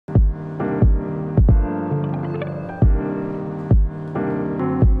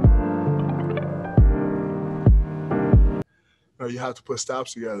you have to put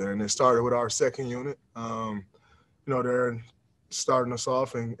stops together. And it started with our second unit. They're starting us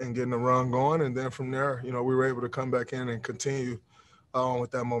off and getting the run going. And then from there, we were able to come back in and continue on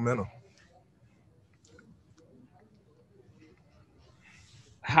with that momentum.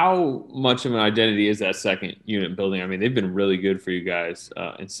 How much of an identity is that second unit building? I mean, they've been really good for you guys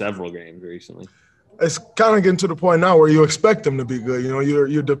in several games recently. It's kind of getting to the point now where you expect them to be good.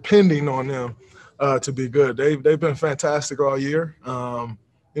 You're depending on them to be good. They've been fantastic all year. And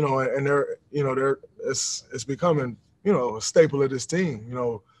it's becoming a staple of this team.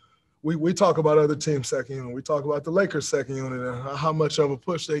 We talk about other teams' second unit. We talk about the Lakers' second unit and how much of a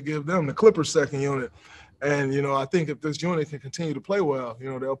push they give them. The Clippers' second unit. And, I think if this unit can continue to play well,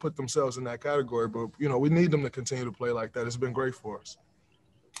 they'll put themselves in that category. But, we need them to continue to play like that. It's been great for us.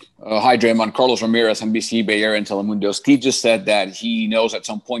 Hi, Draymond. Carlos Ramirez, NBC Bay Area and Telemundo. Steve just said that he knows at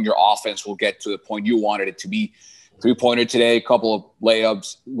some point your offense will get to the point you wanted it to be. Three-pointer today, a couple of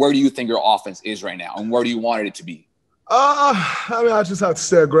layups. Where do you think your offense is right now, and where do you want it to be? I just have to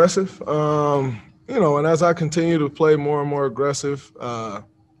stay aggressive. And as I continue to play more and more aggressive,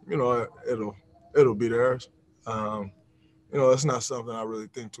 it'll be theirs. It's not something I really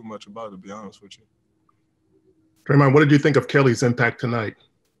think too much about, to be honest with you. Draymond, what did you think of Kelly's impact tonight?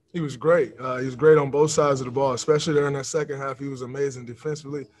 He was great. He was great on both sides of the ball, especially during that second half. He was amazing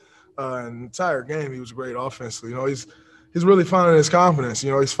defensively. And the entire game, he was great offensively. He's really finding his confidence.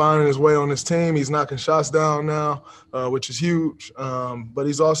 He's finding his way on his team. He's knocking shots down now, which is huge. But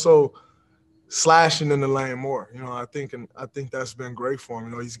he's also slashing in the lane more. I think that's been great for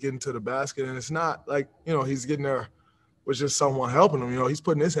him. He's getting to the basket, and it's not like, he's getting there with just someone helping him. He's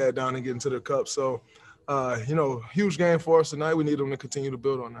putting his head down and getting to the cup. So, huge game for us tonight. We need him to continue to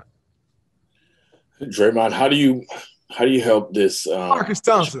build on that. Draymond, how do you help this? Marcus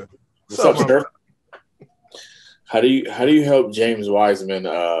Thompson. What's up, sir? How do you help James Wiseman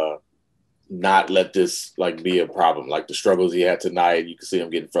not let this be a problem? Like the struggles he had tonight, you can see him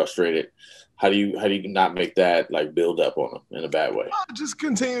getting frustrated. How do you not make that build up on him in a bad way? Just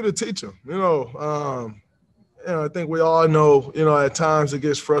continue to teach him. I think we all know, at times it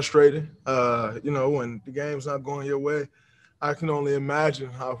gets frustrating. When the game's not going your way. I can only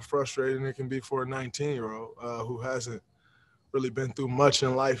imagine how frustrating it can be for a 19-year-old who hasn't really been through much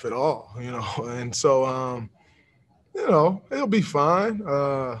in life at all, And so, he'll be fine.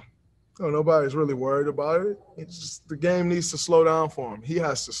 Nobody's really worried about it. It's just the game needs to slow down for him. He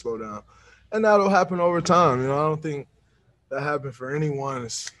has to slow down. And that'll happen over time. I don't think that happened for anyone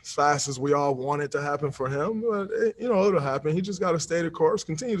as fast as we all want it to happen for him. But, it'll happen. He just got to stay the course,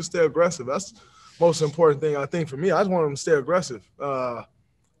 continue to stay aggressive. That's the most important thing, I think, for me. I just want him to stay aggressive,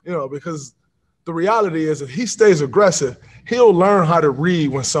 because the reality is if he stays aggressive, he'll learn how to read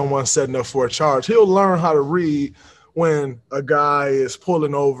when someone's setting up for a charge. He'll learn how to read when a guy is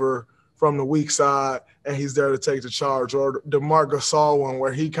pulling over from the weak side and he's there to take the charge, or the Marc Gasol one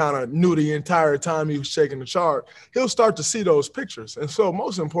where he kind of knew the entire time he was taking the charge. He'll start to see those pictures. And so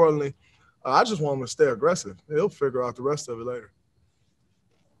most importantly, I just want him to stay aggressive. He'll figure out the rest of it later.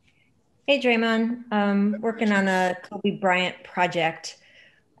 Hey, Draymond, working on a Kobe Bryant project.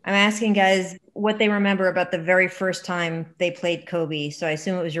 I'm asking guys what they remember about the very first time they played Kobe. So I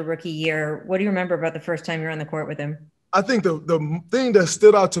assume it was your rookie year. What do you remember about the first time you were on the court with him? I think the thing that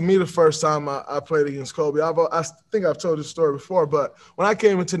stood out to me the first time I played against Kobe, I think I've told this story before, but when I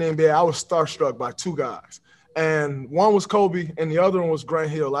came into the NBA, I was starstruck by two guys. And one was Kobe and the other one was Grant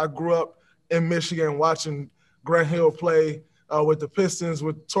Hill. I grew up in Michigan watching Grant Hill play with the Pistons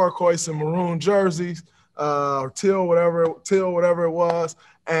with turquoise and maroon jerseys, or teal, whatever it was.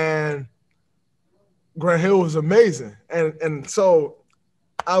 And Grant Hill was amazing. And so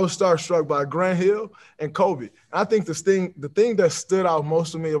I was starstruck by Grant Hill and Kobe. And I think the thing that stood out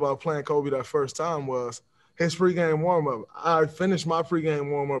most to me about playing Kobe that first time was his pregame warm-up. I finished my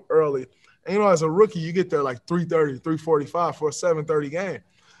pregame warm-up early. And, as a rookie, you get there like 3:30, 3:45 for a 7:30 game.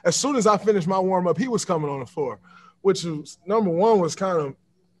 As soon as I finished my warm-up, he was coming on the floor, which was, number one, was kind of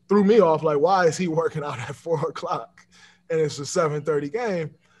threw me off. Like, why is he working out at 4 o'clock and it's a 7:30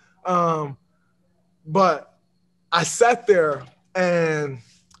 game? But I sat there and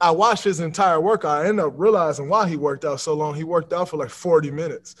I watched his entire workout. I ended up realizing why he worked out so long. He worked out for like 40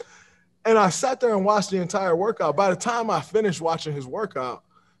 minutes. And I sat there and watched the entire workout. By the time I finished watching his workout,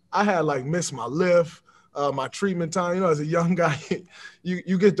 I had missed my lift, my treatment time. As a young guy,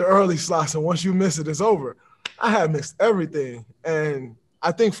 you get the early slots, and once you miss it, it's over. I had missed everything. And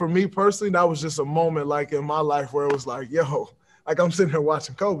I think for me personally, that was just a moment in my life where it was I'm sitting here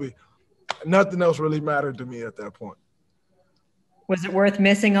watching Kobe. Nothing else really mattered to me at that point. Was it worth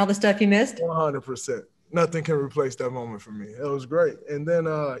missing all the stuff you missed? 100%. nothing can replace that moment for me. It was great. And then,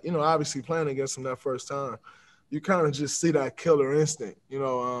 obviously playing against him that first time, you kind of just see that killer instinct,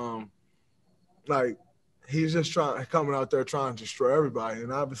 like he's just coming out there trying to destroy everybody.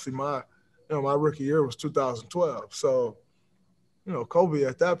 And obviously my rookie year was 2012. So, Kobe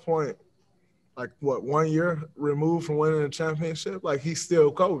at that point, like 1 year removed from winning a championship, like he's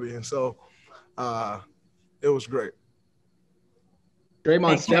still Kobe. And so it was great.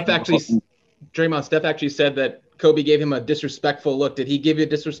 Draymond, Steph actually said that Kobe gave him a disrespectful look. Did he give you a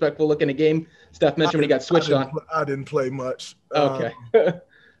disrespectful look in a game? Steph mentioned when he got switched on. I didn't play much. Okay.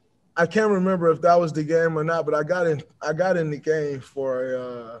 I can't remember if that was the game or not, but I got in the game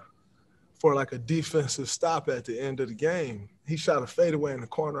for like a defensive stop at the end of the game. He shot a fadeaway in the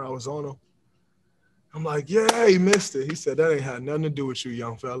corner. I was on him. I'm like, yeah, he missed it. He said, that ain't had nothing to do with you,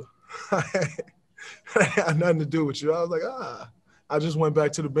 young fella. That ain't had nothing to do with you. I was like, I just went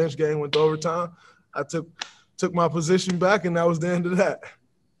back to the bench game, went to overtime. I took my position back, and that was the end of that.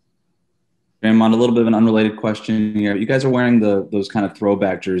 Draymond, a little bit of an unrelated question here. You guys are wearing those kind of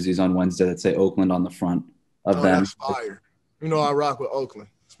throwback jerseys on Wednesday that say Oakland on the front of them. That's fire. I rock with Oakland.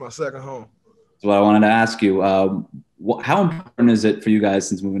 It's my second home. That's what I wanted to ask you. How important is it for you guys,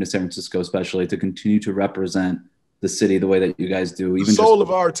 since moving to San Francisco especially, to continue to represent the city the way that you guys do? The soul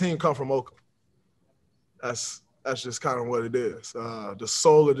of our team come from Oakland. That's just kind of what it is. The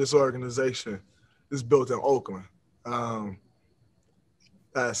soul of this organization is built in Oakland.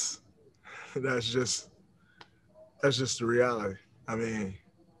 That's just the reality. I mean,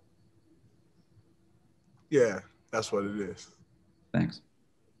 yeah, that's what it is. Thanks.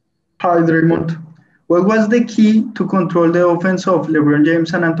 Hi, Draymond. What was the key to control the offense of LeBron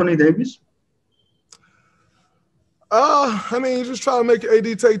James and Anthony Davis? You just try to make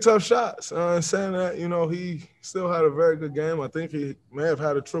AD take tough shots. Saying that, he still had a very good game. I think he may have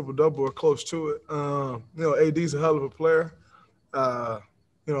had a triple-double or close to it. AD's a hell of a player.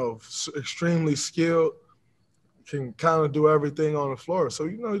 Extremely skilled, can kind of do everything on the floor. So,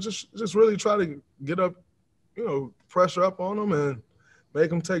 just really try to get up, pressure up on him and make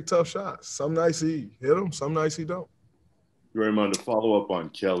him take tough shots. Some nights he hit them, some nights he don't. Draymond, to follow up on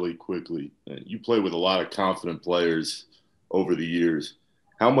Kelly quickly, you play with a lot of confident players over the years.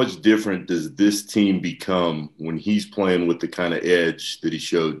 How much different does this team become when he's playing with the kind of edge that he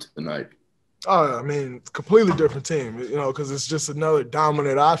showed tonight? Completely different team, because it's just another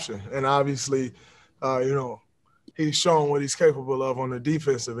dominant option. And obviously, he's shown what he's capable of on the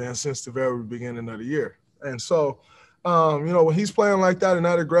defensive end since the very beginning of the year. And so, when he's playing like that and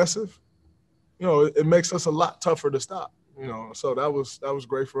that aggressive, it makes us a lot tougher to stop. So that was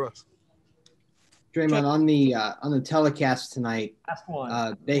great for us. Draymond, on the telecast tonight,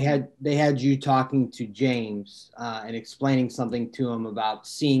 they had you talking to James and explaining something to him about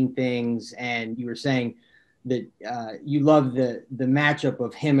seeing things, and you were saying that you love the matchup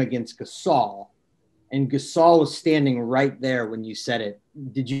of him against Gasol, and Gasol was standing right there when you said it.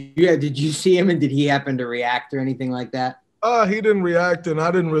 Did you see him, and did he happen to react or anything like that? He didn't react, and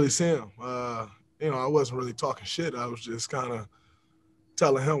I didn't really see him. I wasn't really talking shit. I was just kind of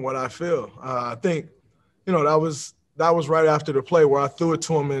telling him what I feel. I think, that was right after the play where I threw it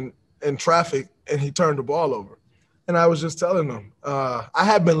to him in traffic and he turned the ball over. And I was just telling him, I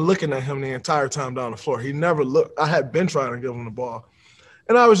had been looking at him the entire time down the floor. He never looked. I had been trying to give him the ball.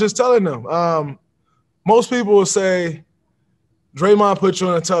 And I was just telling him, most people will say, Draymond put you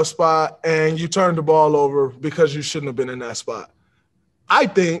in a tough spot and you turned the ball over because you shouldn't have been in that spot. I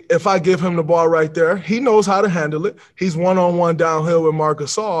think if I give him the ball right there, he knows how to handle it. He's one-on-one downhill with Marc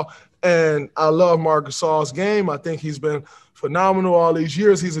Gasol, and I love Marc Gasol's game. I think he's been phenomenal all these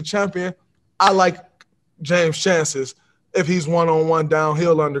years. He's a champion. I like James' chances if he's one-on-one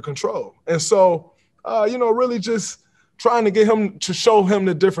downhill under control. And so, really just trying to get him to show him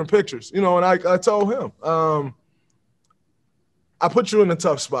the different pictures. And I told him, I put you in a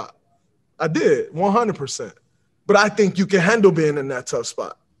tough spot. I did, 100%. But I think you can handle being in that tough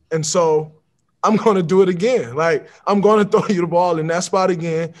spot. And so I'm going to do it again. Like, I'm going to throw you the ball in that spot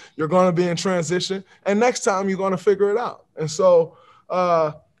again. You're going to be in transition. And next time you're going to figure it out. And so,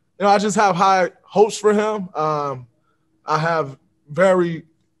 I just have high hopes for him. I have very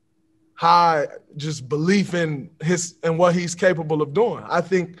high just belief in what he's capable of doing. I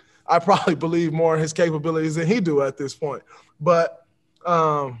think I probably believe more in his capabilities than he do at this point. But,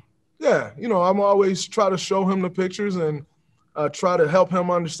 I'm always try to show him the pictures and try to help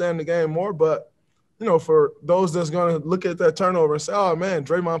him understand the game more. But, for those that's going to look at that turnover and say, oh, man,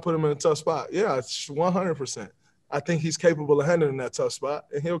 Draymond put him in a tough spot. Yeah, it's 100%. I think he's capable of handling that tough spot,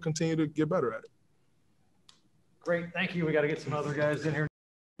 and he'll continue to get better at it. Great. Thank you. We got to get some other guys in here.